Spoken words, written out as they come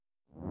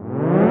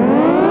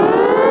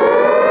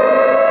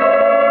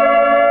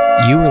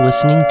You are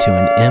listening to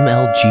an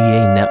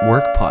MLGA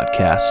Network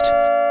podcast.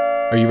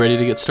 Are you ready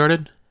to get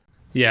started?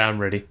 Yeah, I'm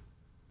ready.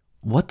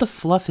 What the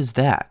fluff is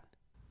that?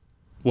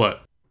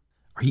 What?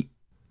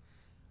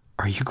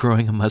 Are you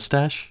growing a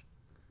mustache?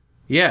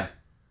 Yeah.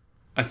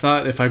 I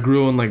thought if I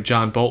grew one like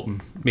John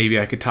Bolton, maybe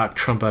I could talk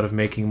Trump out of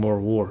making more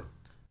war.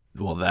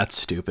 Well, that's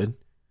stupid.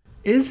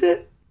 Is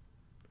it?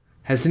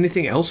 Has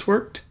anything else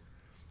worked?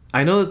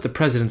 I know that the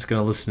president's going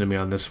to listen to me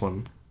on this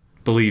one.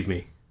 Believe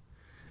me.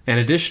 An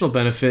additional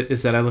benefit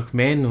is that I look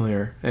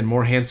manlier and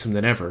more handsome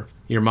than ever.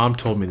 Your mom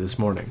told me this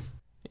morning.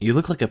 You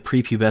look like a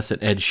prepubescent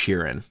Ed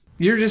Sheeran.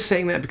 You're just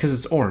saying that because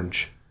it's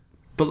orange.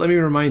 But let me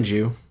remind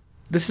you,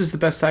 this is the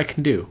best I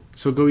can do,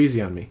 so go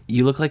easy on me.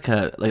 You look like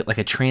a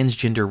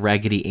transgender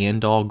Raggedy Ann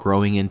doll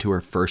growing into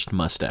her first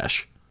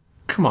mustache.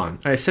 Come on,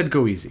 I said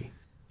go easy.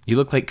 You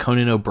look like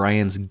Conan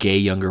O'Brien's gay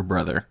younger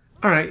brother.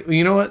 Alright, well,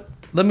 you know what?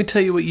 Let me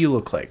tell you what you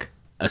look like.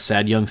 A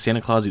sad young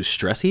Santa Claus who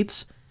stress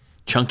eats?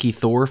 Chunky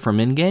Thor from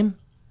Endgame?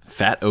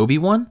 Fat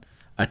Obi-Wan?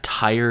 A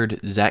tired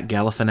Zach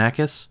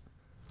Galifianakis?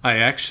 I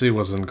actually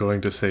wasn't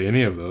going to say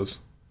any of those.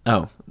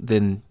 Oh,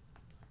 then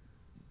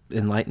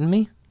enlighten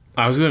me?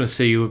 I was going to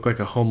say you look like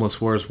a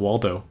homeless Where's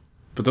Waldo,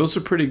 but those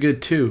are pretty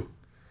good too.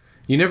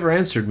 You never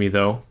answered me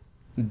though.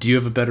 Do you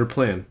have a better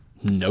plan?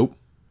 Nope.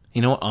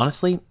 You know what,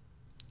 honestly,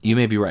 you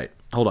may be right.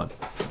 Hold on.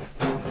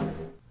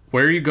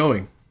 Where are you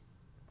going?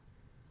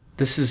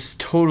 This is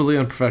totally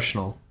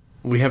unprofessional.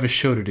 We have a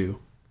show to do.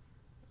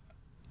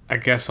 I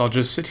guess I'll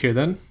just sit here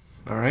then.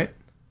 Alright?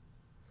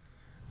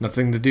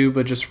 Nothing to do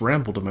but just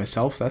ramble to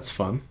myself. That's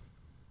fun.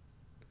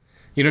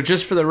 You know,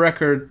 just for the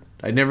record,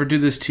 I never do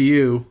this to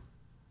you.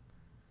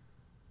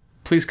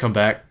 Please come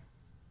back.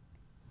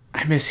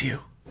 I miss you.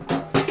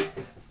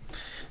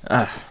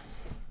 Alright,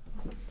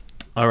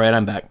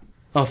 I'm back.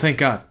 Oh, thank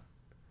God.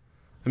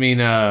 I mean,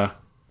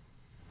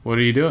 what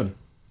are you doing?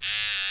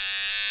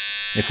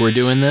 If we're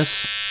doing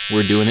this,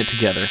 we're doing it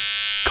together.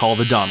 Call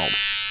the Donald.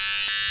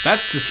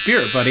 That's the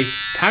spirit, buddy.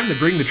 Time to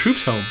bring the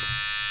troops home.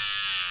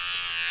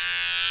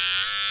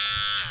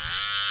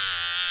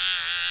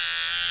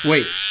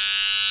 Wait,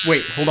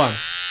 hold on.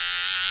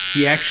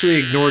 He actually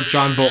ignored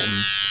John Bolton.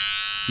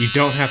 You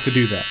don't have to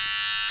do that.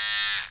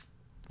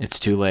 It's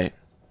too late.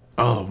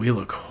 Oh, we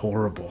look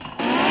horrible.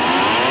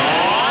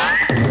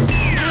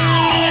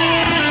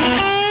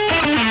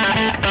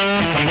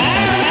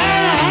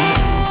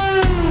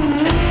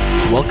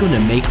 Welcome to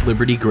Make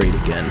Liberty Great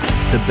Again,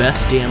 the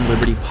best damn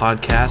Liberty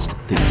podcast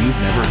that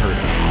you've never heard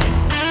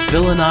of.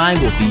 Phil and I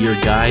will be your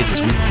guides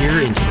as we peer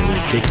into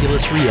the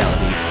ridiculous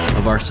reality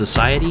of our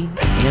society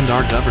and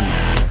our government.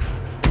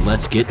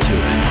 Let's get to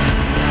it.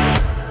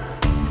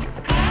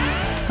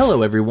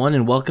 Hello everyone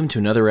and welcome to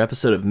another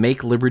episode of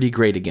Make Liberty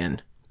Great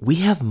Again. We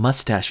have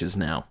mustaches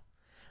now.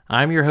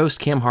 I'm your host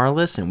Cam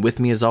Harless, and with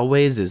me as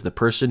always is the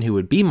person who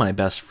would be my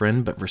best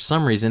friend, but for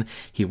some reason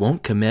he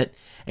won't commit,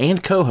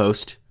 and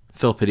co-host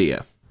Phil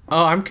Padilla.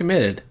 Oh, I'm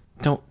committed.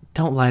 Don't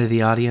lie to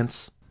the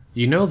audience.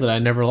 You know that I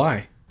never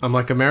lie. I'm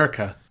like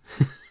America.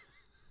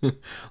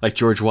 Like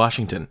George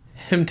Washington.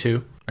 Him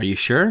too. Are you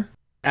sure?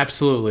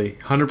 Absolutely.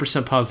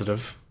 100%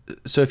 positive.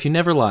 So if you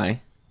never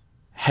lie,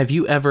 have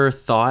you ever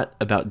thought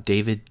about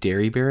David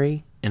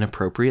Derryberry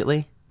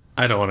inappropriately?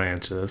 I don't want to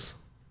answer this.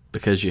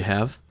 Because you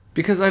have?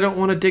 Because I don't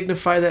want to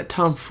dignify that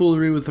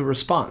tomfoolery with a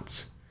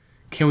response.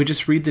 Can we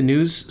just read the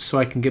news so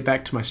I can get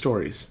back to my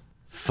stories?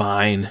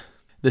 Fine.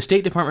 The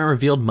State Department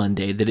revealed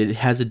Monday that it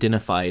has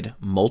identified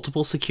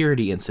multiple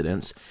security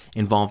incidents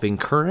involving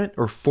current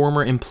or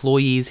former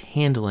employees'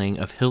 handling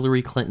of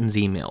Hillary Clinton's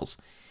emails,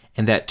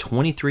 and that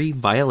 23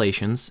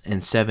 violations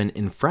and 7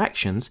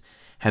 infractions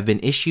have been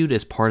issued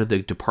as part of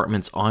the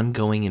department's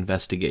ongoing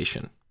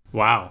investigation.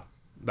 Wow,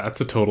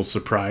 that's a total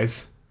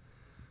surprise.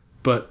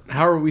 But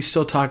how are we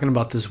still talking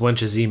about this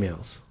wench's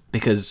emails?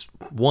 Because,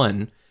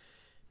 1,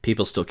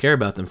 people still care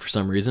about them for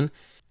some reason,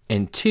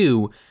 and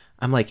 2,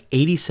 I'm like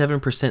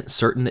 87%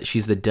 certain that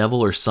she's the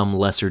devil or some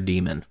lesser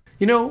demon.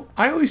 You know,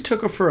 I always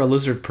took her for a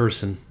lizard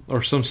person,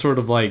 or some sort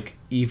of like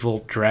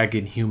evil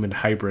dragon-human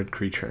hybrid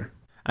creature.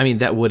 I mean,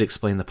 that would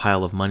explain the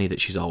pile of money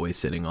that she's always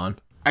sitting on.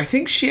 I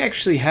think she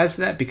actually has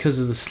that because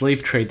of the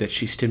slave trade that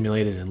she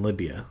stimulated in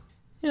Libya.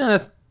 Yeah,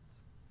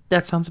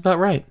 that sounds about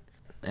right.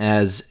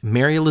 As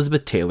Mary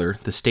Elizabeth Taylor,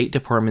 the State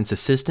Department's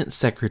Assistant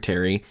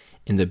Secretary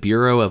in the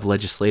Bureau of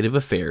Legislative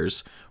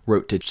Affairs,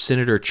 wrote to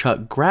Senator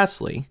Chuck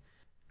Grassley,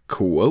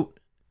 quote,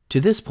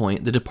 "To this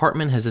point, the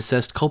department has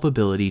assessed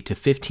culpability to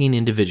 15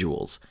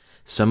 individuals,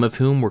 some of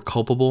whom were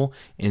culpable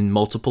in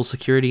multiple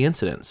security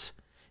incidents.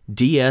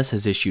 DS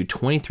has issued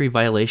 23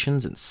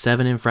 violations and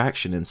 7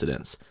 infraction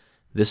incidents.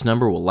 This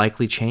number will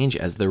likely change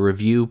as the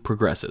review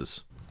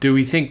progresses." Do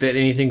we think that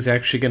anything's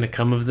actually going to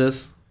come of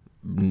this?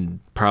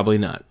 Probably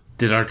not.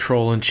 Did our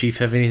troll-in-chief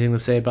have anything to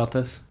say about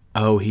this?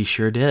 Oh, he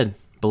sure did.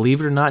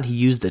 Believe it or not, he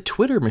used the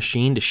Twitter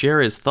machine to share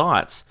his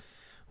thoughts.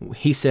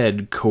 He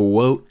said,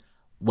 quote,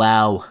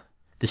 "Wow,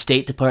 the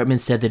State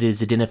Department said that it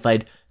has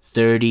identified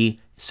 30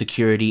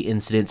 security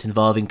incidents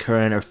involving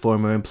current or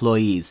former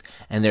employees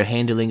and their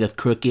handling of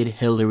crooked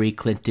Hillary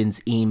Clinton's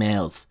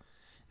emails.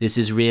 This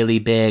is really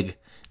big.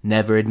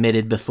 never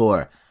admitted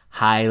before.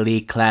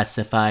 Highly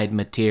classified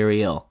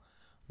material.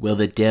 Will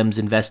the Dems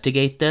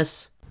investigate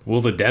this?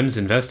 Will the Dems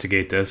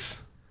investigate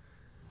this?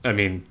 I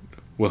mean,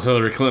 will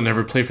Hillary Clinton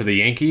ever play for the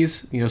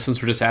Yankees?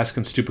 Since we're just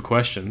asking stupid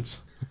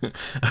questions.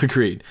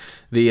 Agreed.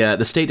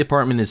 The State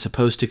Department is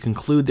supposed to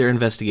conclude their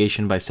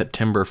investigation by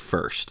September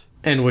 1st.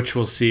 And which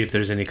we'll see if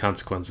there's any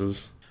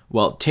consequences.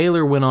 Well,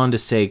 Taylor went on to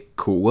say,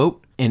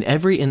 quote, in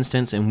every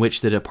instance in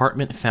which the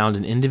department found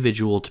an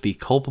individual to be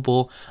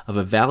culpable of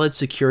a valid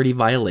security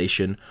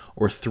violation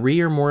or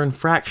 3 or more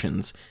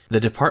infractions, the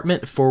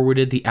department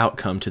forwarded the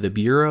outcome to the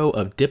Bureau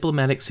of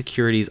Diplomatic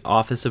Security's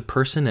Office of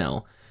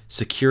Personnel,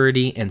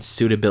 Security, and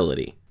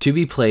Suitability, to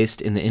be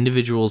placed in the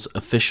individual's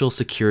official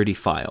security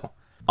file.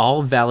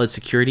 All valid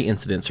security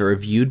incidents are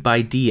reviewed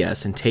by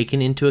DS and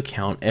taken into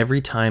account every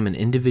time an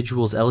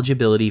individual's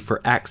eligibility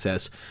for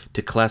access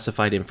to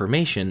classified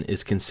information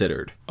is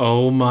considered.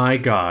 Oh my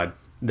God.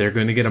 They're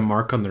going to get a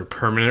mark on their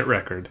permanent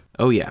record.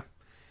 Oh yeah.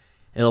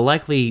 It'll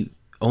likely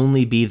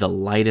only be the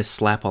lightest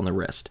slap on the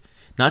wrist.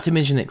 Not to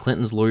mention that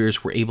Clinton's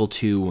lawyers were able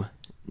to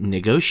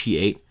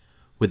negotiate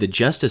with the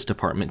Justice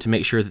Department to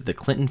make sure that the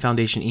Clinton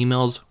Foundation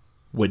emails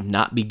would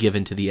not be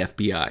given to the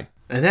FBI.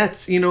 And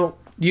that's,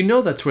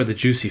 that's where the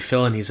juicy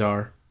felonies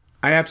are.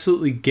 I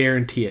absolutely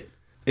guarantee it.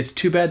 It's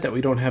too bad that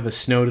we don't have a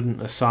Snowden,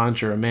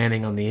 Assange, or a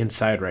Manning on the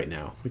inside right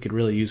now. We could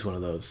really use one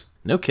of those.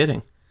 No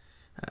kidding.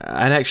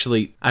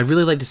 I'd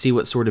really like to see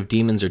what sort of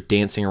demons are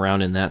dancing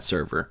around in that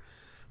server.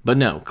 But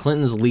no,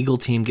 Clinton's legal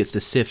team gets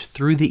to sift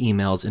through the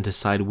emails and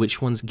decide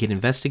which ones get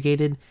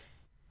investigated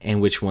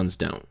and which ones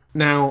don't.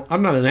 Now,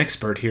 I'm not an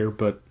expert here,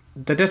 but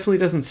that definitely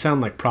doesn't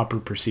sound like proper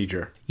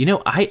procedure.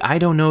 I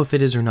don't know if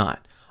it is or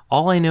not.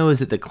 All I know is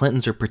that the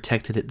Clintons are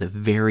protected at the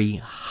very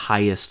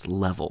highest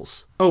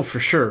levels. Oh, for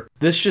sure.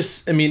 It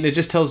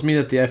just tells me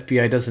that the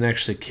FBI doesn't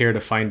actually care to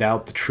find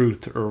out the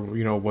truth or,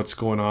 what's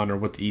going on or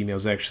what the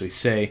emails actually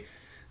say.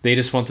 They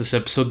just want this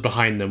episode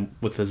behind them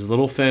with as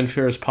little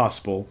fanfare as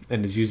possible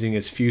and is using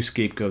as few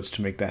scapegoats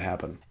to make that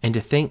happen. And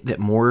to think that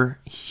more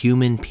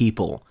human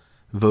people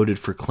voted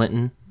for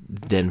Clinton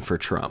than for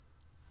Trump.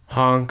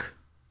 Honk.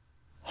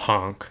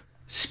 Honk.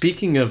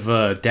 Speaking of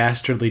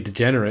dastardly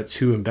degenerates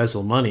who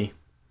embezzle money,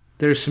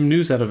 there's some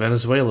news out of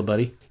Venezuela,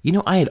 buddy.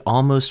 I had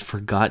almost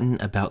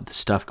forgotten about the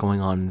stuff going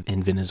on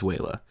in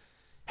Venezuela.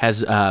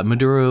 Has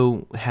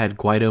Maduro had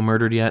Guaido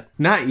murdered yet?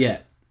 Not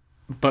yet.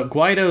 But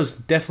Guaido's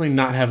definitely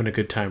not having a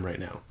good time right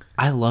now.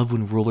 I love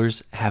when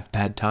rulers have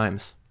bad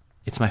times.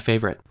 It's my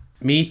favorite.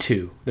 Me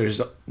too. There's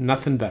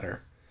nothing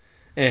better.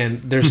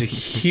 And there's a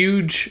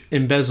huge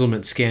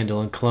embezzlement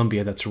scandal in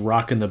Colombia that's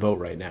rocking the boat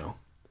right now.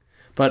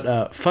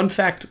 But fun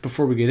fact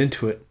before we get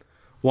into it,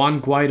 Juan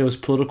Guaido's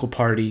political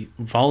party,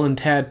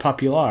 Voluntad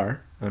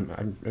Popular,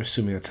 I'm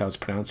assuming that's how it's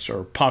pronounced,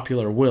 or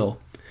Popular Will,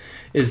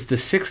 is the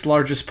 6th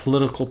largest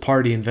political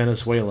party in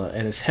Venezuela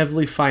and is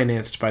heavily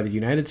financed by the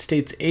United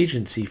States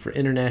Agency for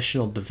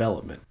International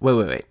Development.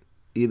 Wait.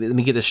 Let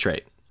me get this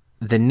straight.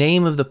 The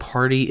name of the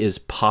party is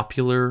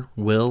Popular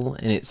Will,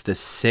 and it's the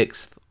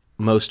 6th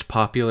most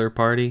popular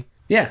party?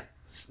 Yeah.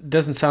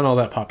 Doesn't sound all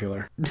that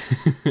popular.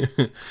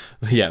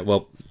 Yeah,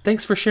 well,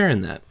 thanks for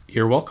sharing that.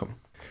 You're welcome.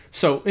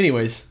 So,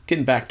 anyways,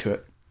 getting back to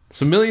it.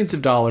 So millions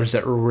of dollars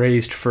that were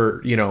raised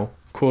for,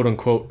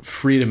 quote-unquote,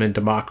 freedom and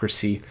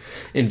democracy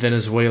in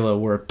Venezuela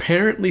were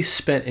apparently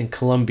spent in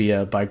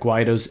Colombia by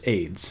Guaido's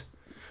aides.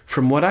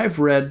 From what I've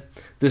read,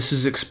 this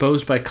is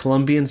exposed by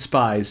Colombian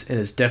spies and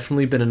has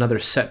definitely been another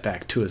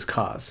setback to his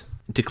cause.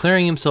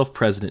 Declaring himself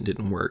president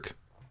didn't work.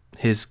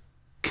 His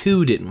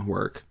coup didn't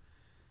work.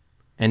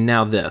 And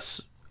now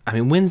this.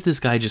 When's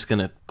this guy just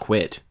gonna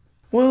quit?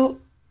 Well,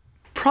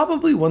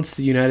 probably once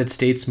the United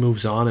States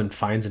moves on and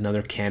finds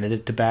another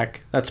candidate to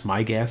back. That's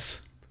my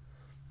guess.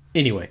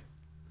 Anyway,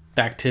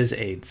 back to his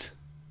aides.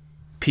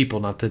 People,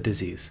 not the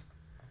disease.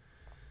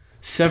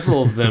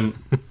 Several of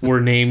them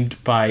were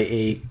named by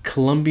a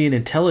Colombian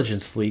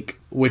intelligence leak,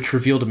 which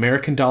revealed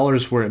American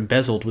dollars were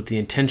embezzled with the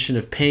intention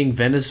of paying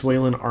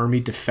Venezuelan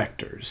army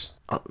defectors.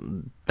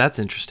 That's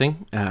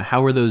interesting.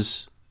 How were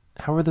those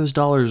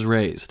dollars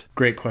raised?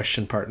 Great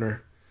question,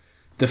 partner.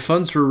 The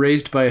funds were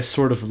raised by a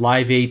sort of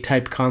Live Aid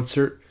type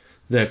concert.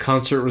 The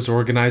concert was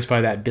organized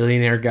by that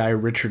billionaire guy,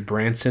 Richard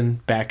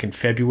Branson, back in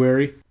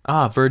February.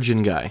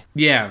 Virgin guy.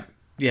 Yeah,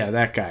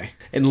 that guy.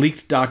 And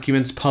leaked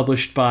documents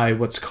published by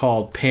what's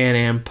called Pan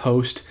Am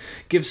Post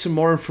give some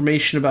more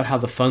information about how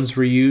the funds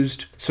were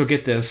used. So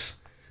get this.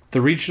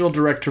 The regional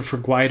director for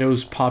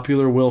Guaido's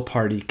Popular Will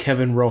Party,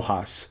 Kevin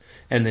Rojas,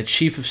 and the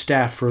chief of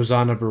staff,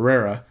 Rosana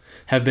Barrera,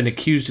 have been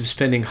accused of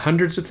spending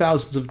hundreds of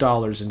thousands of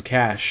dollars in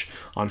cash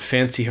on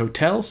fancy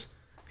hotels,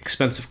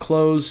 expensive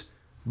clothes,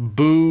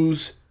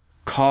 booze,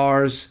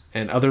 cars,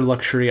 and other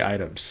luxury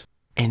items.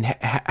 And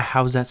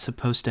how's that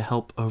supposed to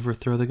help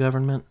overthrow the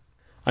government?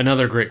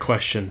 Another great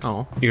question.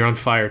 Oh. You're on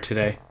fire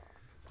today.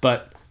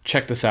 But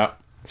check this out.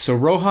 So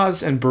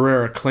Rojas and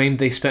Barrera claimed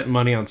they spent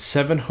money on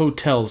 7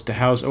 hotels to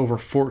house over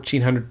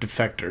 1,400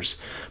 defectors.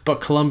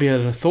 But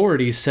Colombian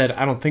authorities said,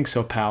 I don't think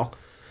so, pal,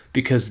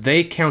 because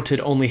they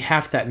counted only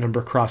half that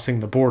number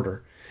crossing the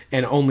border.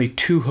 and only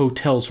 2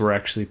 hotels were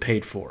actually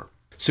paid for.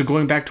 So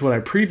going back to what I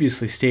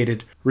previously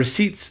stated,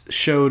 receipts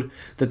showed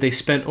that they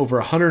spent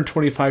over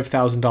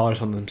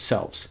 $125,000 on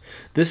themselves.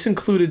 This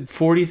included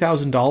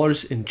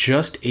 $40,000 in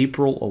just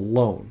April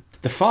alone.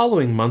 The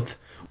following month,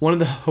 one of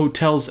the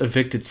hotels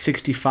evicted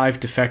 65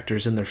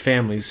 defectors and their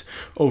families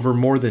over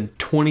more than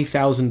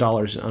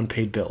 $20,000 in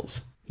unpaid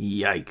bills.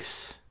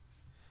 Yikes.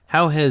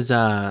 How has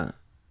El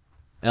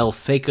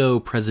Faco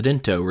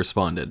Presidento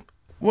responded?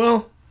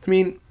 Well, I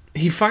mean,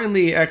 he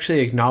finally actually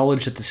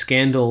acknowledged that the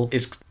scandal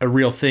is a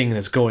real thing and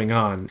is going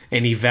on,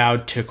 and he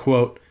vowed to,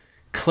 quote,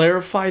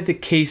 clarify the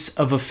case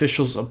of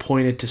officials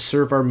appointed to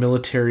serve our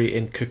military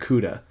in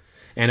Cucuta,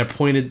 and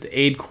appointed the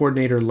aid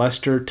coordinator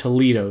Lester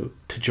Toledo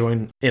to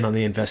join in on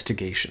the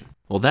investigation.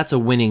 Well, that's a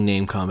winning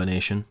name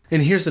combination.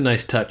 And here's a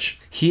nice touch.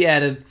 He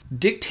added,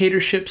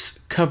 dictatorships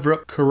cover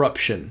up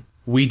corruption.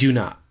 We do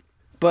not.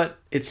 But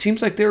it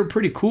seems like they were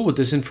pretty cool with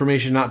this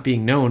information not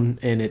being known,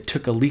 and it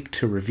took a leak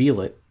to reveal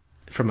it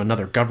from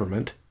another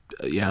government.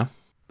 Yeah.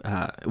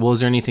 Well, is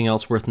there anything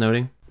else worth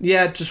noting?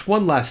 Yeah, just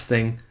one last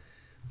thing.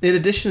 In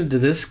addition to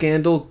this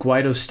scandal,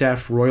 Guaido's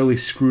staff royally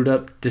screwed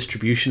up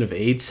distribution of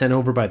aid sent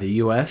over by the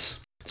U.S.,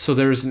 so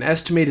there was an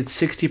estimated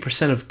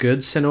 60% of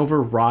goods sent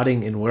over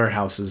rotting in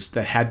warehouses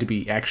that had to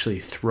be actually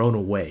thrown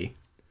away.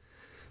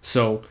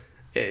 So,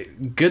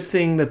 good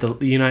thing that the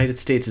United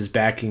States is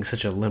backing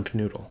such a limp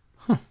noodle.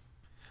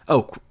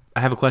 Oh, I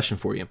have a question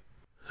for you.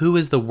 Who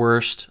is the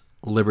worst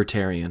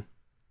libertarian?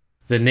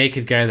 The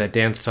naked guy that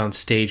danced on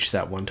stage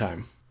that one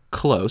time.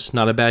 Close,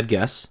 not a bad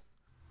guess.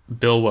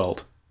 Bill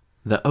Weld.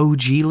 The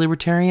OG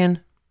libertarian?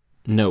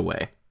 No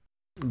way.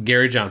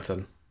 Gary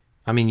Johnson.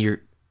 I mean,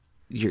 you're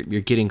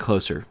getting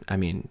closer. I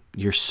mean,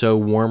 you're so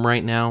warm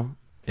right now.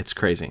 It's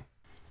crazy.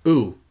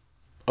 Ooh,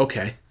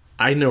 okay.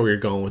 I know where you're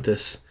going with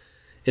this.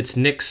 It's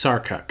Nick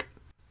Sarkuk.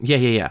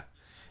 Yeah.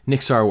 Nick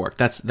Sarwark.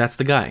 That's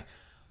the guy.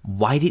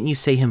 Why didn't you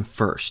say him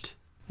first?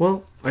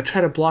 Well, I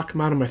try to block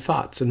him out of my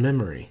thoughts and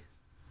memory.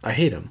 I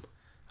hate him.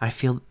 I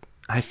feel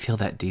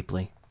that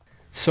deeply.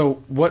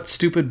 So, what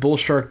stupid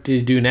bullshark did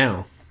he do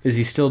now? Is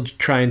he still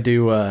trying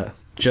to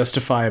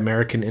justify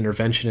American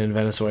intervention in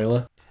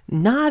Venezuela?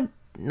 Not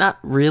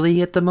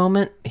really at the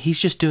moment. He's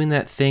just doing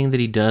that thing that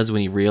he does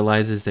when he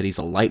realizes that he's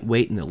a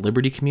lightweight in the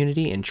liberty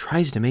community and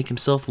tries to make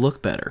himself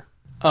look better.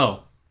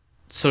 Oh,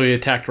 so he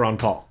attacked Ron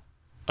Paul.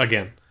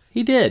 Again.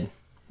 He did.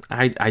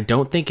 I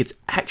don't think it's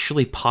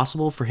actually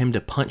possible for him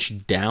to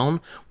punch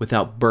down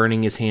without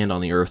burning his hand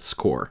on the Earth's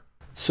core.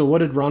 So what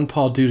did Ron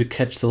Paul do to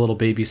catch the little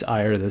baby's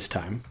ire this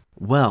time?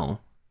 Well,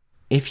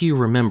 if you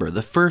remember,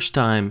 the first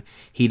time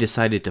he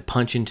decided to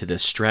punch into the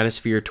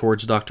stratosphere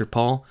towards Dr.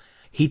 Paul,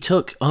 he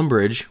took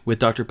umbrage with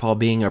Dr. Paul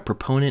being a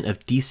proponent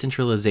of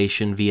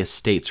decentralization via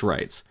states'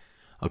 rights.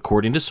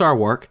 According to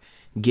Sarwark,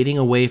 getting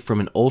away from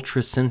an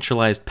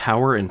ultra-centralized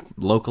power and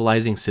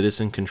localizing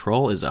citizen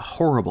control is a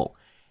horrible,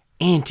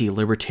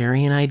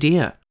 anti-libertarian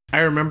idea. I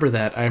remember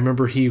that. I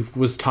remember he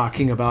was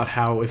talking about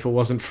how if it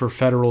wasn't for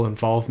federal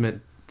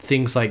involvement,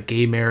 things like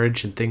gay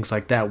marriage and things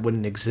like that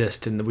wouldn't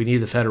exist, and we need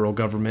the federal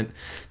government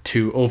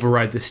to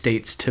override the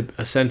states to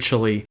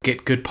essentially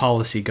get good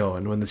policy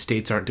going when the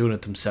states aren't doing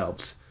it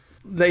themselves.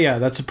 Yeah,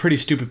 that's a pretty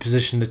stupid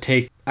position to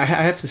take. I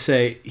have to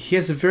say, he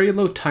has a very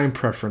low time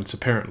preference,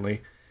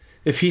 apparently.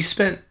 If he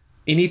spent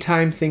any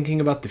time thinking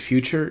about the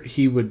future,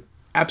 he would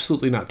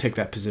absolutely not take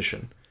that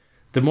position.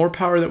 The more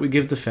power that we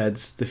give the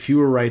feds, the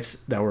fewer rights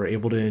that we're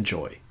able to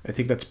enjoy. I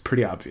think that's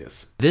pretty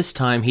obvious. This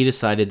time, he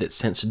decided that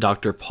since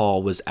Dr.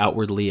 Paul was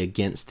outwardly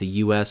against the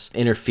U.S.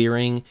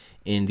 interfering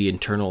in the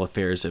internal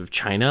affairs of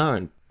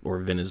China or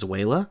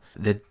Venezuela,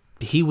 that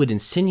he would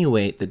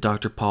insinuate that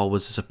Dr. Paul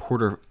was a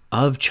supporter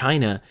of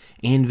China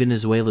and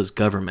Venezuela's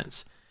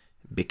governments.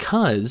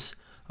 Because,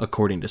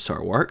 according to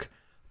Sarwark,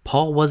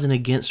 Paul wasn't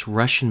against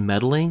Russian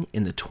meddling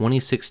in the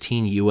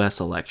 2016 U.S.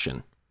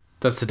 election.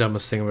 That's the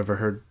dumbest thing I've ever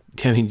heard.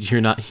 I mean,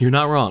 you're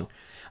not wrong.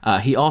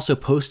 He also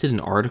posted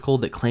an article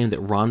that claimed that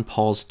Ron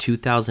Paul's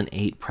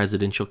 2008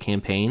 presidential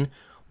campaign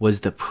was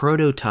the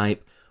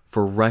prototype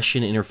for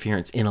Russian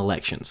interference in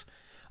elections.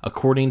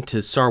 According to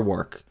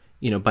Sarwark,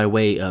 by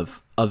way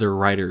of other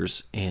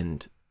writers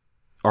and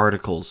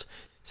articles,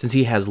 since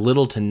he has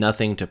little to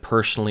nothing to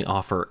personally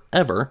offer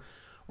ever,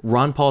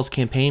 Ron Paul's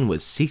campaign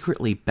was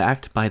secretly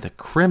backed by the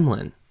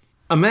Kremlin.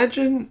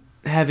 Imagine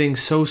having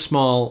so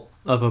small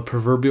of a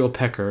proverbial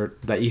pecker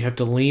that you have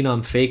to lean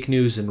on fake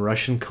news and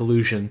Russian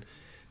collusion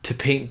to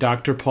paint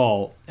Dr.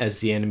 Paul as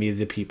the enemy of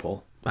the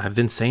people. I've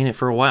been saying it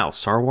for a while.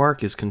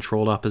 Sarwark is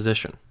controlled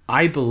opposition.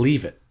 I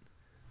believe it.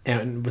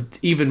 And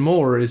even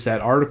more is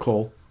that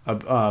article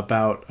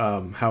about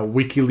how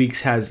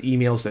WikiLeaks has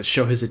emails that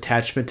show his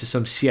attachment to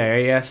some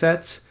CIA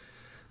assets.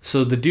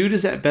 So the dude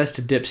is at best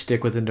a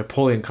dipstick with a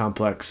Napoleon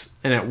complex,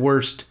 and at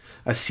worst,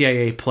 a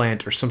CIA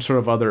plant or some sort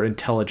of other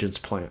intelligence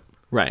plant.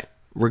 Right.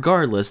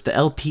 Regardless, the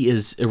LP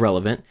is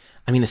irrelevant.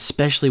 I mean,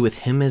 especially with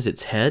him as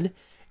its head,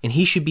 and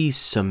he should be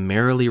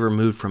summarily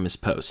removed from his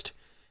post.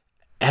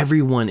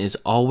 Everyone is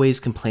always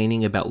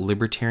complaining about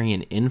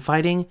libertarian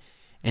infighting,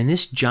 and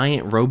this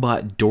giant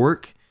robot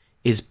dork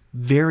is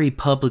very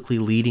publicly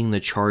leading the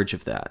charge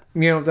of that.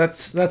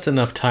 That's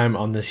enough time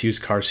on this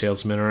used car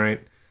salesman, all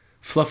right?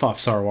 Fluff off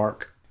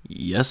Sarwark.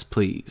 Yes,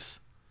 please.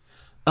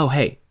 Oh,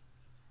 hey.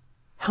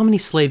 How many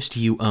slaves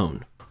do you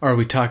own? Are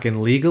we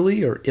talking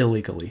legally or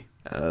illegally?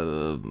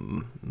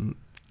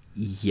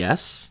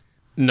 Yes?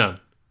 None.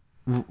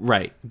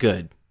 Right.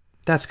 Good.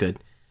 That's good.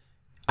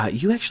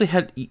 You actually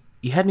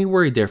had me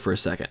worried there for a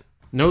second.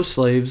 No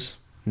slaves.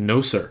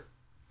 No, sir.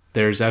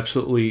 There's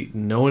absolutely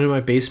no one in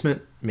my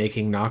basement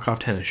making knockoff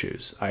tennis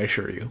shoes, I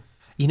assure you.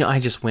 I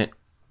just went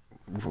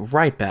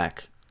right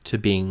back to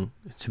being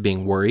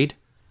worried.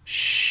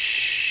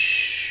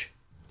 Shh.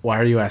 Why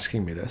are you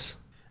asking me this?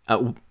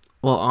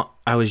 Well,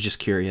 I was just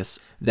curious.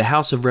 The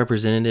House of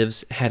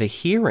Representatives had a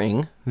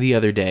hearing the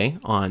other day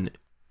on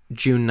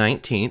June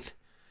 19th.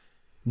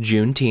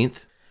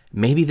 Juneteenth.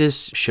 Maybe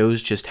this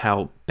shows just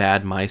how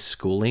bad my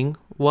schooling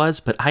was,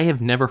 but I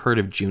have never heard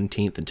of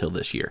Juneteenth until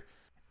this year.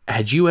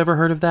 Had you ever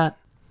heard of that?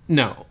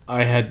 No,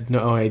 I had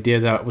no idea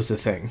that was a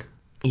thing.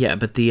 Yeah,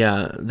 but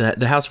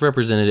the House of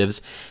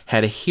Representatives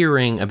had a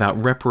hearing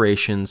about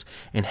reparations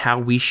and how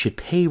we should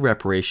pay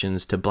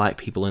reparations to black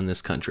people in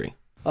this country.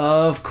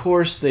 Of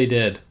course they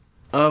did.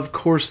 Of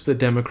course the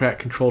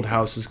Democrat-controlled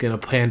House is going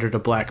to pander to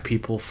black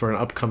people for an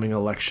upcoming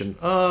election.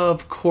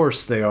 Of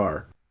course they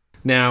are.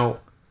 Now,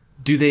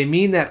 do they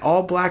mean that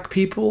all black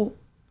people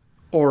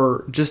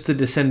or just the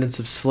descendants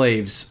of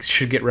slaves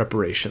should get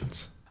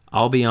reparations?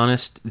 I'll be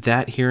honest,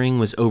 that hearing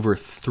was over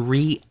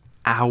 3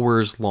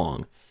 hours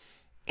long.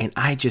 And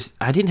I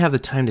didn't have the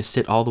time to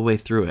sit all the way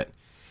through it.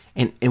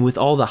 And with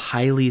all the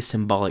highly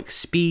symbolic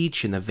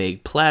speech and the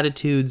vague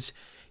platitudes,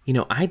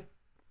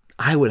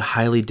 I would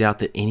highly doubt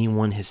that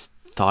anyone has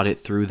thought it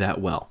through that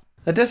well.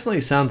 That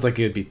definitely sounds like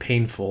it would be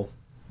painful.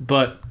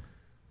 But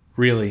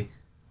really,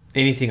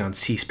 anything on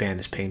C-SPAN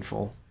is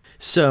painful.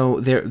 So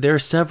there are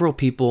several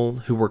people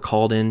who were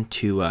called in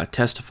to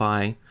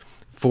testify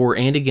for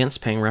and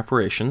against paying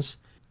reparations.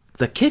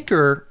 The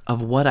kicker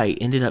of what I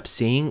ended up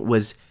seeing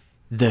was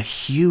the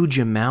huge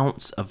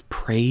amounts of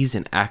praise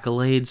and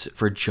accolades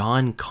for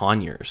John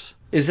Conyers.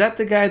 Is that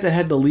the guy that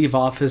had to leave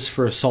office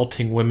for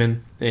assaulting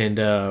women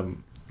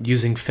and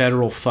using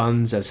federal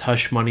funds as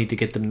hush money to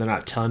get them to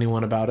not tell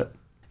anyone about it?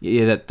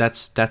 Yeah,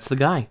 that's the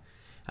guy.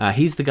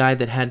 He's the guy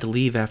that had to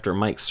leave after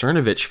Mike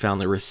Cernovich found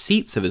the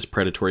receipts of his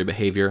predatory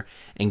behavior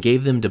and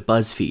gave them to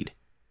BuzzFeed.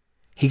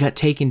 He got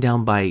taken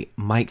down by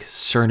Mike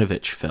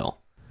Cernovich, Phil.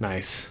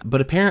 Nice.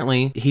 But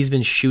apparently, he's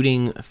been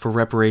shooting for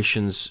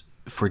reparations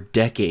for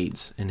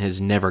decades and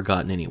has never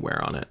gotten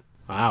anywhere on it.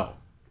 Wow.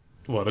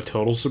 What a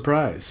total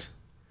surprise.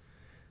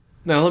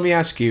 Now, let me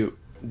ask you,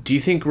 do you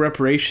think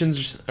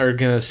reparations are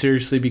going to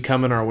seriously be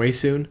coming our way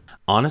soon?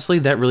 Honestly,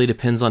 that really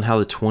depends on how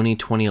the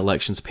 2020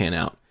 elections pan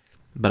out.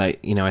 But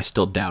I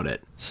still doubt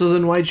it. So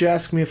then why'd you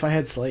ask me if I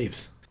had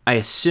slaves? I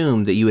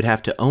assumed that you would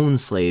have to own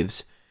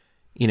slaves,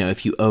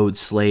 if you owed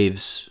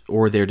slaves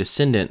or their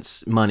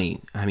descendants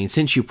money. I mean,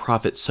 since you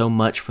profit so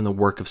much from the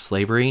work of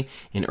slavery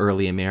in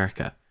early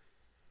America.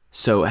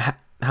 So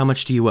how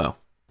much do you owe?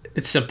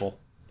 It's simple.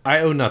 I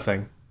owe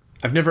nothing.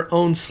 I've never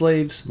owned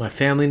slaves. My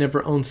family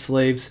never owned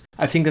slaves.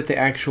 I think that the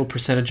actual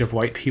percentage of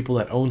white people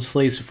that owned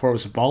slaves before it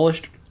was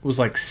abolished was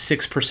like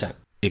 6%.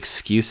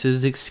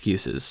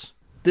 Excuses.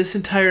 This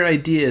entire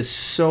idea is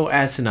so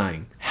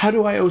asinine. How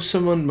do I owe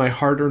someone my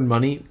hard-earned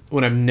money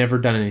when I've never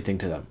done anything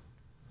to them?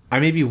 I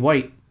may be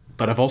white,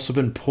 but I've also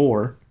been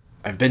poor.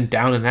 I've been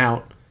down and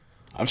out.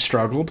 I've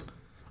struggled.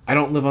 I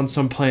don't live on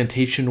some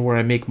plantation where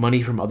I make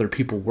money from other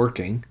people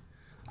working.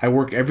 I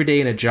work every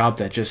day in a job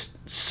that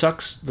just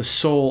sucks the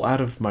soul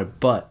out of my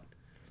butt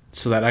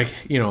so that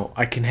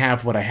I can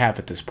have what I have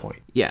at this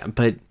point. Yeah,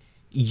 but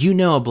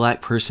a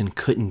black person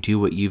couldn't do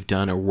what you've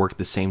done or work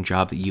the same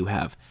job that you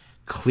have.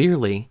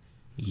 Clearly,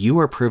 you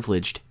are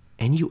privileged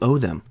and you owe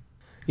them.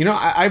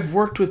 I've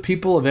worked with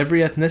people of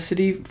every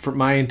ethnicity for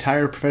my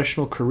entire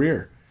professional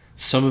career.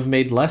 Some have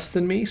made less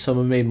than me, some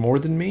have made more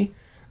than me.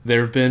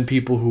 There have been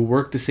people who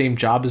work the same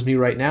job as me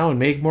right now and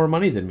make more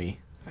money than me.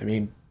 I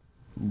mean,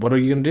 what are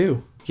you going to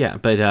do? Yeah,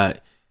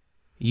 but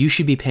you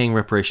should be paying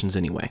reparations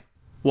anyway.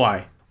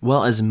 Why?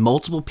 Well, as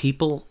multiple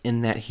people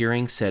in that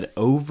hearing said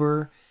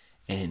over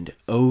and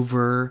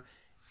over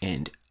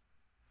and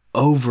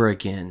over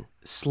again,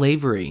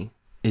 slavery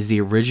is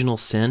the original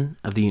sin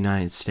of the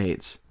United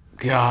States.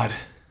 God,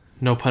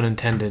 no pun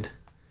intended.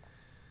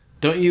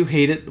 Don't you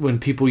hate it when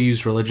people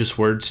use religious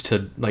words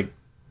to,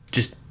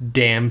 just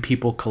damn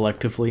people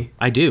collectively?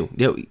 I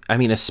do. I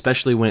mean,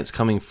 especially when it's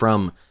coming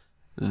from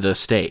the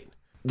state.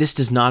 This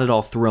does not at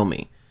all thrill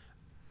me.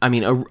 I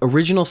mean,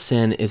 original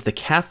sin is the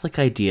Catholic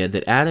idea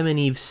that Adam and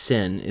Eve's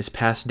sin is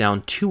passed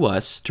down to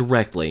us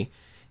directly,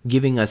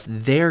 giving us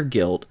their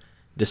guilt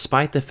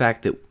despite the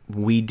fact that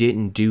we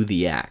didn't do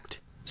the act.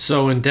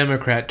 So in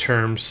Democrat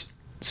terms,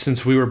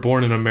 since we were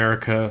born in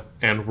America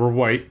and we're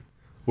white,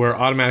 we're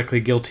automatically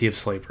guilty of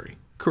slavery.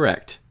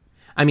 Correct.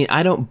 I mean,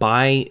 I don't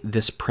buy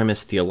this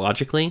premise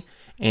theologically,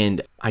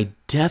 and I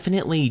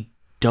definitely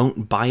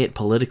don't buy it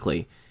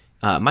politically.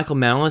 Michael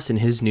Malice, in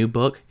his new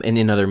book and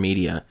in other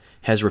media,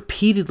 has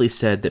repeatedly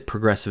said that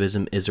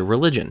progressivism is a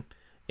religion.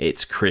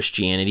 It's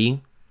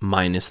Christianity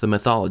minus the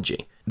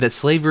mythology. That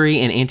slavery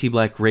and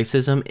anti-black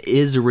racism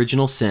is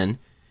original sin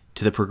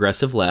to the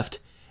progressive left,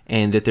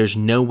 and that there's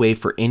no way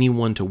for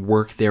anyone to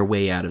work their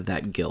way out of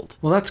that guilt.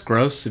 Well, that's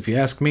gross, if you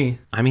ask me.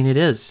 I mean, it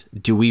is.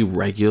 Do we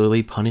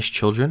regularly punish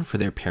children for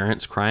their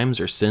parents' crimes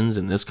or sins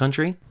in this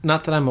country?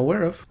 Not that I'm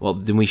aware of. Well,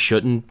 then we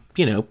shouldn't,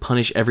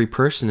 punish every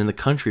person in the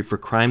country for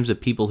crimes of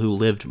people who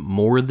lived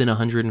more than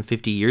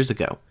 150 years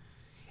ago.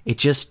 It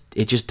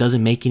just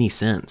doesn't make any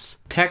sense.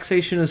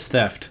 Taxation is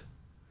theft.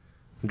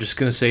 I'm just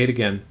going to say it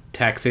again.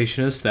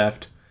 Taxation is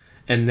theft.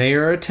 And they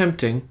are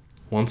attempting,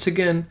 once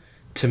again,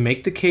 to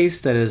make the case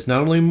that it is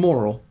not only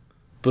moral,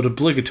 but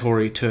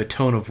obligatory to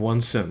atone of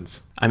one's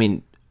sins. I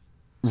mean,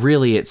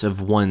 really it's of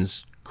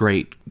one's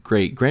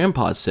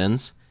great-great-grandpa's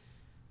sins,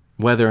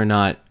 whether or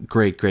not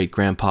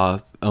great-great-grandpa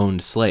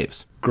owned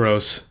slaves.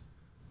 Gross.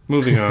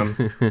 Moving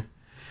on.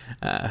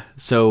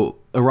 So,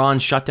 Iran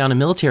shot down a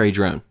military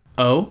drone.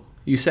 Oh,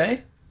 you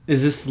say?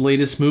 Is this the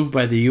latest move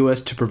by the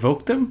U.S. to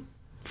provoke them?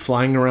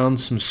 Flying around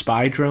some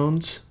spy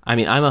drones? I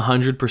mean, I'm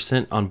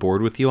 100% on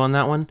board with you on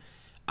that one.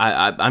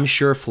 I'm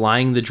sure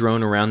flying the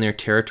drone around their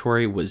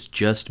territory was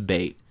just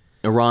bait.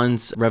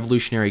 Iran's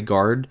Revolutionary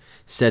Guard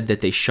said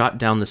that they shot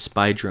down the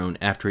spy drone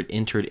after it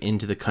entered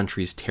into the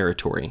country's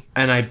territory.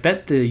 And I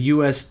bet the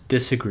U.S.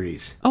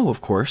 disagrees. Oh,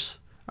 of course.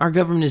 Our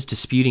government is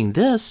disputing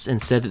this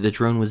and said that the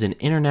drone was in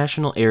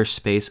international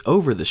airspace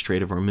over the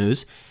Strait of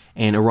Hormuz,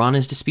 and Iran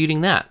is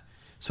disputing that.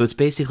 So it's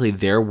basically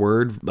their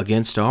word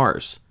against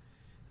ours.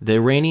 The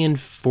Iranian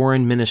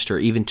foreign minister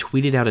even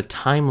tweeted out a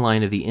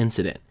timeline of the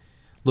incident.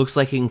 Looks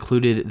like it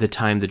included the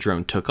time the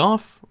drone took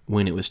off,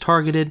 when it was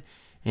targeted,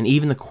 and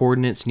even the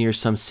coordinates near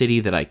some city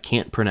that I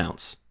can't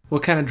pronounce.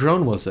 What kind of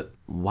drone was it?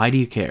 Why do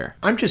you care?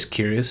 I'm just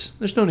curious.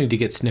 There's no need to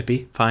get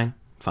snippy. Fine.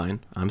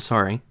 I'm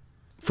sorry.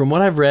 From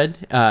what I've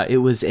read,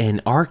 it was an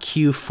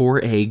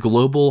RQ-4A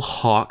Global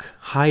Hawk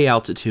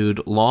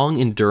high-altitude,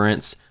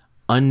 long-endurance,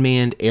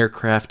 unmanned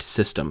aircraft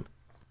system.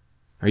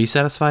 Are you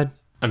satisfied?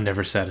 I'm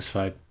never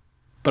satisfied.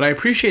 But I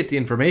appreciate the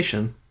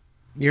information.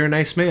 You're a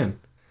nice man.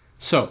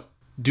 So,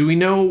 do we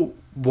know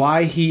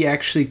why he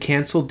actually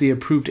canceled the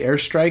approved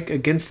airstrike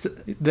against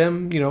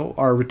them?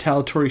 Our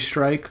retaliatory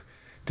strike?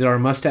 Did our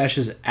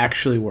mustaches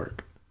actually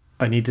work?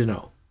 I need to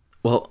know.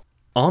 Well,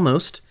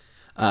 almost.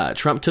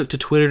 Trump took to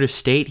Twitter to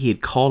state he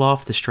had called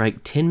off the strike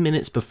 10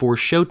 minutes before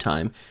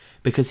showtime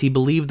because he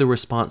believed the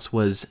response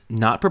was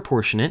not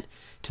proportionate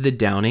to the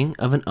downing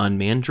of an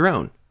unmanned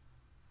drone.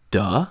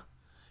 Duh.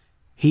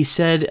 He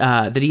said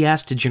that he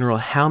asked a general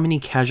how many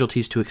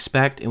casualties to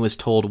expect and was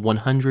told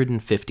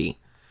 150.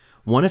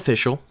 One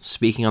official,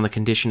 speaking on the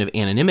condition of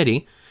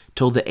anonymity,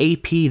 told the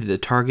AP that the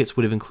targets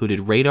would have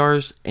included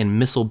radars and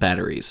missile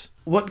batteries.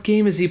 What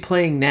game is he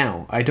playing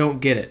now? I don't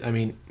get it. I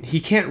mean, he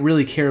can't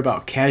really care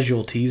about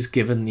casualties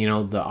given,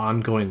 the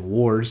ongoing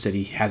wars that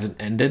he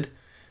hasn't ended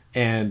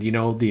and,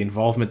 the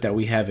involvement that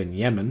we have in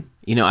Yemen.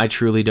 I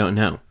truly don't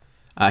know.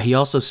 He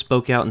also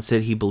spoke out and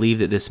said he believed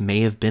that this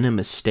may have been a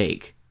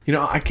mistake.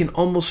 I can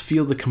almost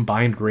feel the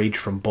combined rage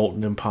from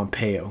Bolton and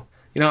Pompeo.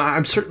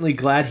 I'm certainly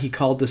glad he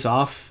called this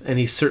off, and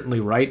he's certainly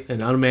right.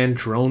 An unmanned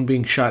drone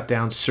being shot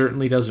down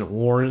certainly doesn't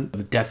warrant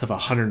the death of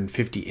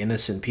 150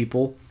 innocent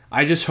people.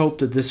 I just hope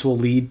that this will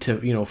lead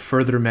to,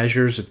 further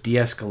measures of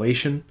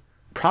de-escalation.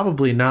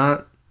 Probably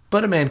not,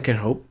 but a man can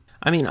hope.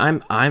 I mean,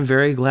 I'm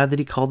very glad that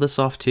he called this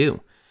off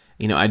too.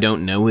 I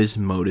don't know his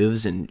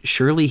motives, and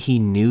surely he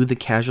knew the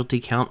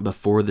casualty count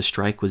before the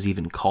strike was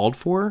even called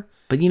for.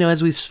 But,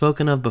 as we've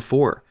spoken of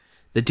before,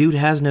 the dude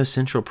has no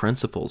central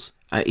principles.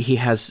 He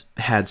has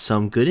had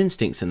some good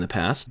instincts in the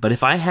past, but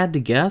if I had to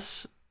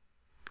guess,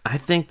 I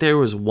think there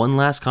was one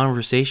last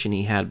conversation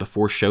he had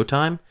before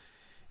showtime,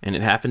 and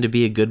it happened to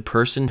be a good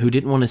person who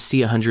didn't want to see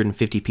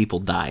 150 people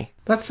die.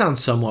 That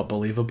sounds somewhat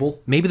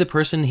believable. Maybe the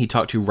person he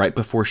talked to right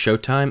before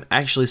showtime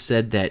actually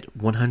said that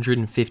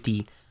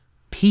 150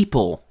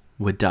 people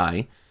would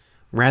die,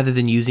 rather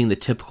than using the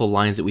typical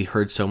lines that we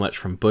heard so much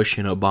from Bush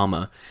and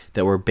Obama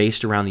that were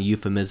based around the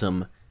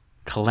euphemism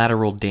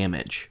collateral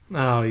damage.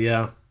 Oh,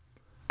 yeah.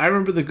 I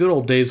remember the good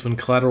old days when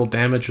collateral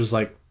damage was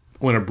like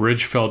when a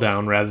bridge fell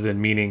down rather than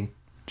meaning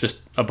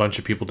just a bunch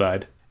of people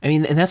died. I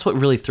mean, and that's what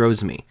really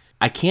throws me.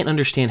 I can't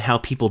understand how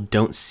people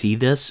don't see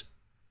this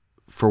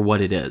for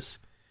what it is.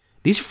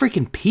 These are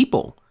freaking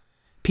people.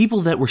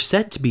 People that were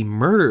set to be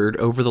murdered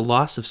over the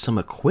loss of some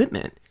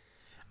equipment.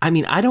 I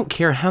mean, I don't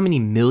care how many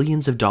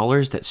millions of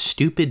dollars that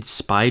stupid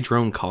spy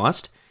drone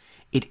cost.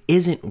 It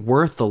isn't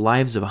worth the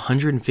lives of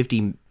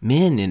 150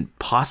 men and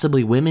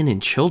possibly women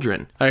and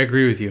children. I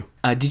agree with you.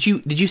 Did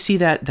you see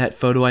that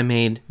photo I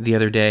made the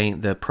other day?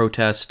 The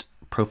protest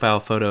profile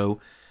photo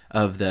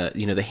of the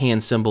the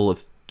hand symbol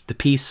of the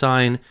peace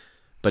sign,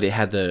 but it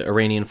had the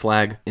Iranian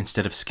flag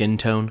instead of skin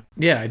tone.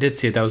 Yeah, I did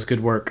see it. That was good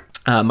work.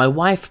 My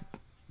wife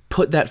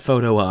put that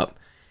photo up,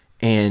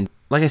 and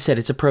like I said,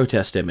 it's a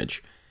protest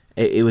image.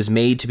 It was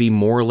made to be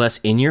more or less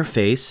in your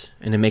face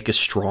and to make a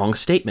strong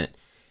statement.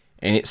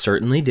 And it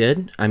certainly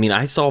did. I mean,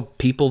 I saw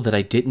people that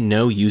I didn't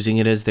know using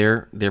it as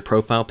their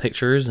profile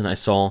pictures, and I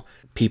saw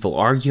people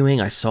arguing.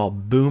 I saw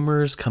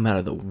boomers come out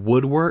of the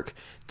woodwork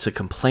to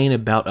complain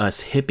about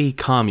us hippie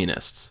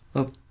communists.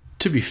 Well,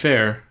 to be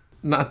fair,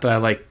 not that I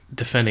like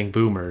defending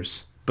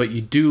boomers, but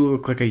you do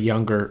look like a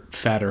younger,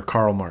 fatter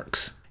Karl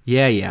Marx.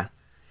 Yeah.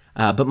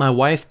 But my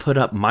wife put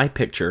up my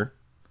picture,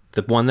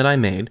 the one that I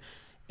made,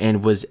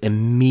 and was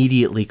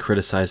immediately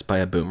criticized by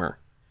a boomer.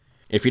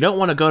 If you don't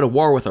want to go to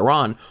war with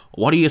Iran,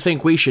 what do you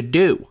think we should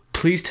do?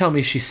 Please tell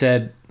me she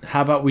said,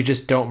 how about we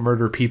just don't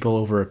murder people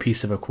over a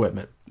piece of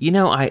equipment? You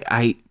know,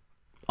 I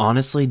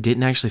honestly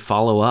didn't actually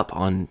follow up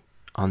on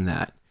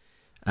that.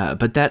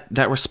 But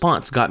that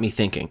response got me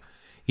thinking.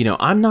 You know,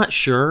 I'm not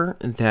sure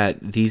that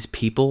these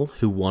people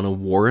who want a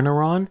war in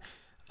Iran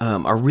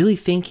are really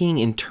thinking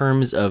in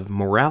terms of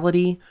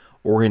morality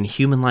or in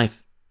human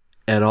life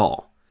at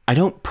all. I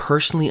don't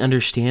personally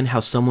understand how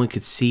someone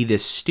could see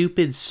this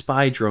stupid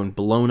spy drone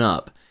blown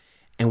up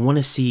and want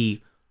to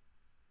see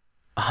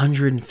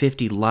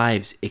 150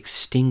 lives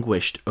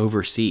extinguished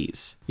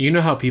overseas. You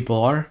know how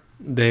people are.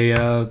 They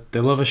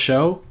love a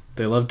show,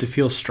 they love to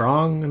feel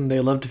strong, and they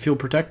love to feel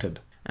protected.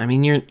 I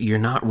mean, you're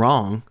not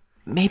wrong.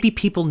 Maybe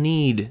people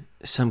need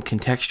some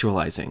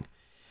contextualizing.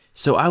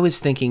 So I was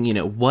thinking, you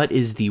know, what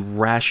is the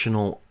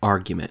rational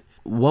argument?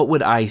 What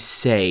would I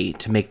say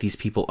to make these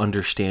people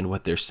understand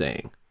what they're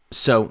saying?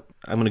 So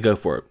I'm going to go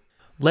for it.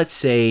 Let's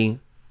say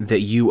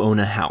that you own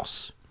a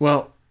house.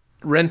 Well,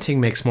 renting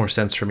makes more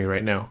sense for me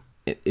right now.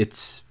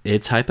 It's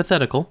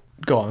hypothetical.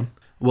 Go on.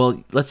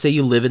 Well, let's say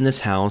you live in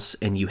this house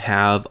and you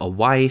have a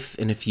wife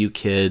and a few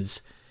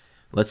kids.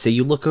 Let's say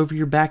you look over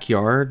your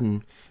backyard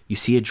and you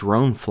see a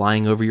drone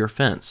flying over your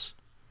fence.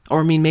 Or,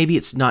 I mean, maybe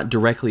it's not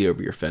directly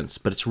over your fence,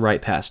 but it's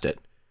right past it.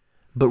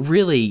 But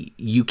really,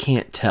 you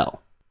can't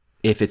tell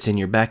if it's in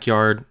your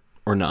backyard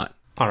or not.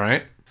 All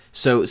right.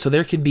 So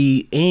there could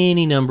be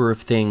any number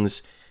of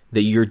things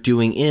that you're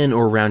doing in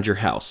or around your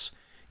house.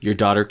 Your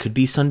daughter could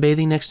be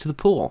sunbathing next to the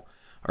pool.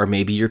 Or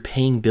maybe you're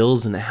paying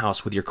bills in the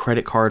house with your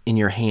credit card in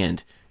your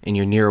hand and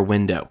you're near a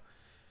window.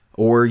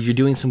 Or you're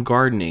doing some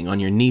gardening on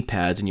your knee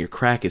pads and your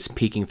crack is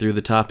peeking through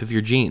the top of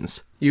your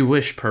jeans. You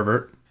wish,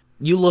 pervert.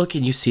 You look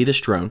and you see this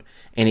drone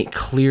and it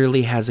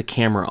clearly has a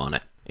camera on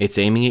it. It's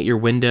aiming at your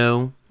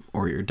window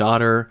or your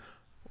daughter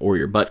or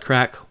your butt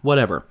crack,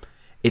 whatever.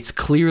 It's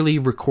clearly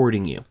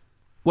recording you.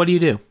 What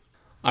do?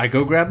 I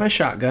go grab my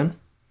shotgun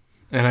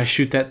and I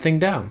shoot that thing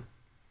down.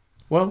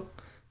 Well,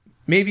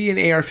 maybe an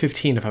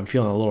AR-15 if I'm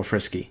feeling a little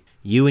frisky.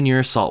 You and your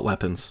assault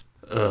weapons.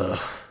 Ugh.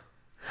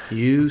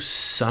 You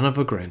son of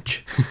a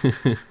Grinch.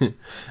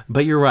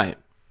 But you're right.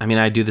 I mean,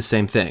 I do the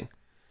same thing.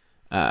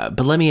 But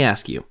let me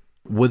ask you,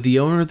 would the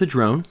owner of the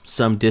drone,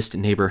 some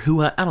distant neighbor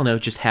who, I don't know,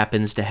 just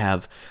happens to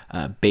have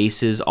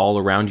bases all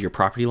around your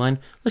property line,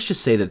 let's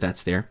just say that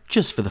that's there,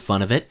 just for the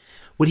fun of it,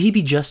 would he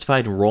be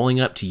justified in rolling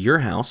up to your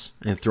house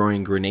and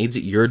throwing grenades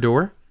at your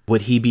door?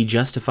 Would he be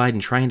justified in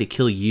trying to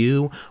kill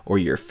you or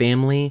your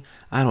family,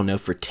 I don't know,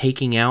 for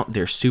taking out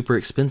their super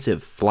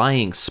expensive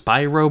flying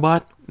spy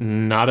robot?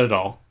 Not at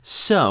all.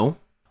 So,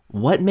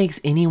 what makes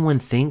anyone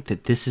think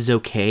that this is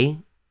okay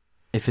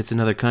if it's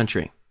another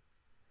country?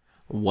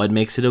 What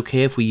makes it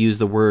okay if we use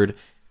the word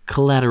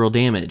collateral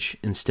damage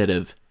instead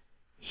of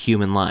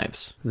human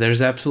lives?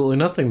 There's absolutely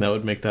nothing that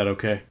would make that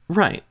okay.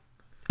 Right.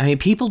 I mean,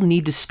 people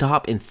need to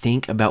stop and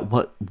think about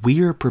what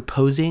we're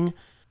proposing,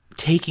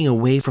 taking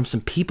away from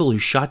some people who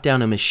shot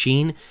down a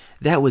machine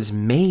that was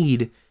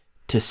made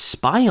to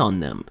spy on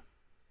them.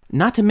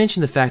 Not to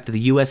mention the fact that the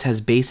U.S. has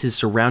bases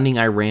surrounding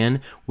Iran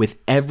with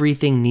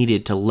everything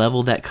needed to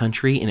level that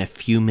country in a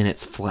few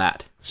minutes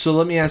flat. So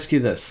let me ask you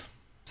this.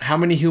 How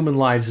many human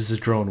lives is a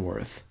drone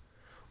worth?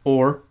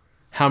 Or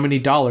how many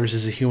dollars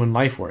is a human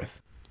life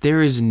worth?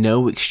 There is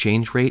no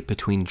exchange rate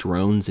between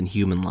drones and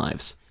human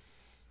lives.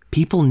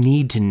 People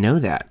need to know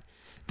that.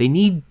 They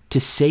need to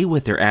say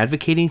what they're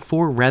advocating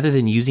for rather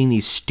than using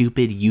these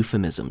stupid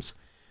euphemisms.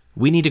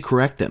 We need to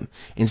correct them.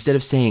 Instead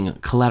of saying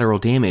collateral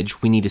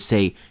damage, we need to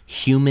say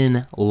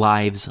human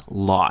lives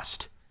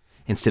lost.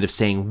 Instead of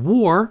saying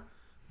war,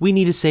 we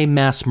need to say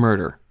mass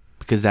murder,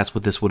 because that's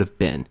what this would have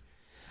been.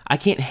 I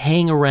can't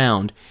hang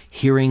around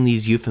hearing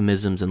these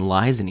euphemisms and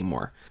lies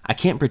anymore. I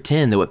can't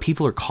pretend that what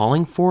people are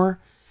calling for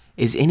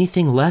is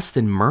anything less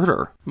than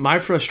murder. My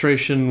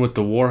frustration with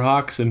the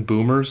warhawks and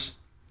boomers,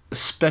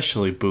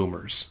 especially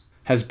boomers,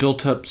 has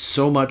built up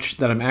so much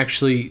that I'm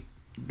actually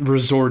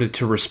resorted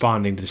to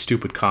responding to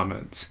stupid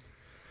comments.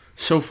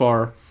 So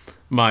far,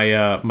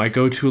 my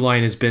go-to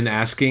line has been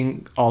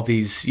asking all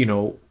these,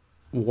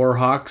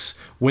 warhawks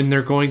when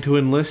they're going to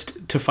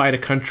enlist to fight a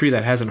country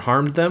that hasn't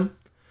harmed them.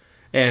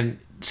 And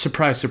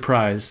surprise,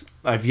 surprise,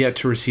 I've yet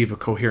to receive a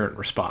coherent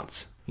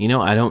response.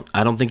 I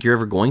don't think you're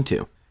ever going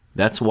to.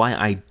 That's why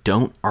I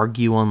don't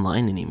argue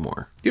online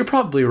anymore. You're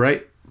probably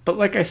right, but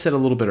like I said a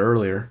little bit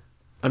earlier,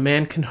 a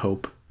man can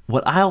hope.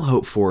 What I'll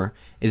hope for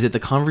is that the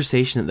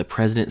conversation that the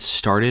president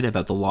started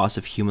about the loss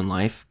of human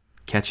life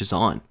catches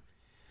on.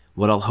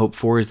 What I'll hope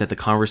for is that the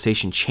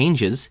conversation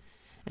changes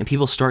and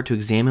people start to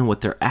examine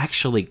what they're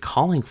actually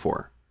calling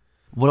for.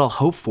 what I'll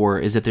hope for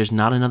is that there's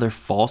not another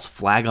false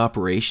flag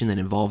operation that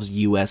involves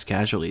U.S.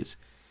 casualties.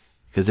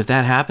 Because if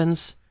that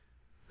happens,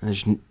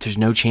 there's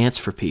no chance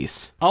for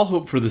peace. I'll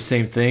hope for the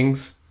same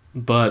things,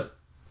 but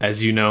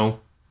as you know,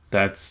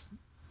 that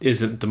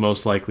isn't the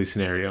most likely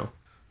scenario.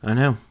 I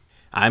know.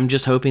 I'm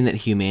just hoping that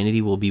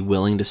humanity will be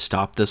willing to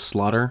stop this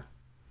slaughter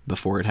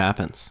before it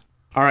happens.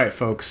 All right,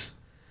 folks.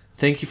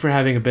 Thank you for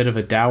having a bit of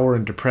a dour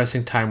and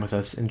depressing time with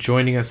us and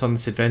joining us on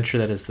this adventure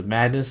that is the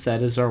madness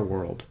that is our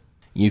world.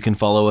 You can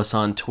follow us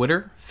on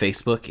Twitter,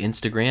 Facebook,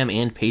 Instagram,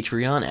 and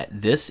Patreon at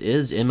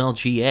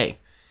ThisIsMLGA.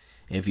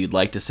 If you'd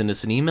like to send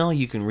us an email,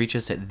 you can reach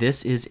us at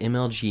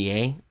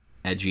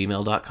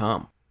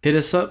thisismlga@gmail.com. Hit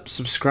us up,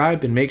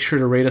 subscribe, and make sure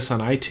to rate us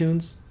on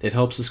iTunes. It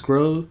helps us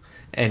grow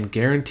and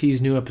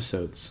guarantees new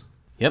episodes.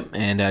 Yep,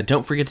 and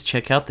don't forget to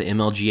check out the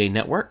MLGA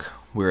Network.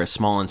 We're a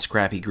small and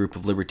scrappy group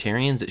of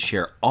libertarians that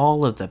share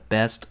all of the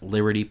best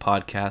liberty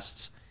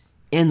podcasts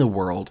in the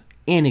world,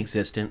 in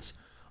existence,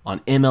 on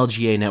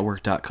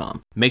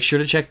MLGAnetwork.com. Make sure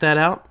to check that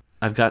out.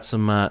 I've got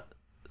some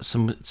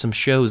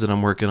shows that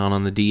I'm working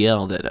on the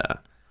DL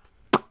that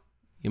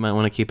you might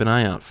want to keep an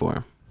eye out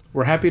for.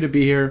 We're happy to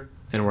be here,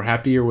 and we're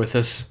happy you're with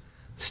us.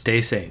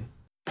 Stay sane.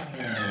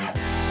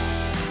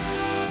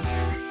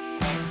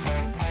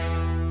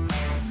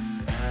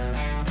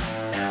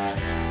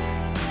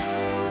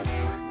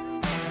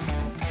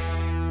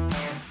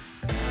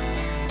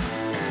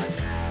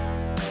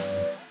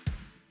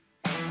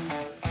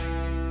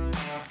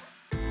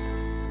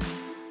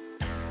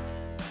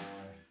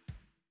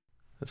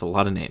 That's a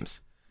lot of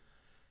names.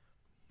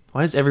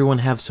 Why does everyone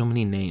have so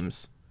many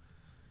names?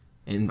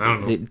 And I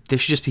don't know.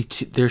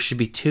 there should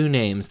be two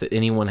names that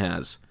anyone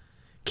has,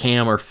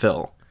 Cam or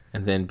Phil,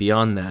 and then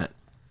beyond that,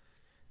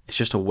 it's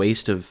just a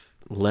waste of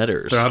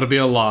letters. There ought to be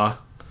a law.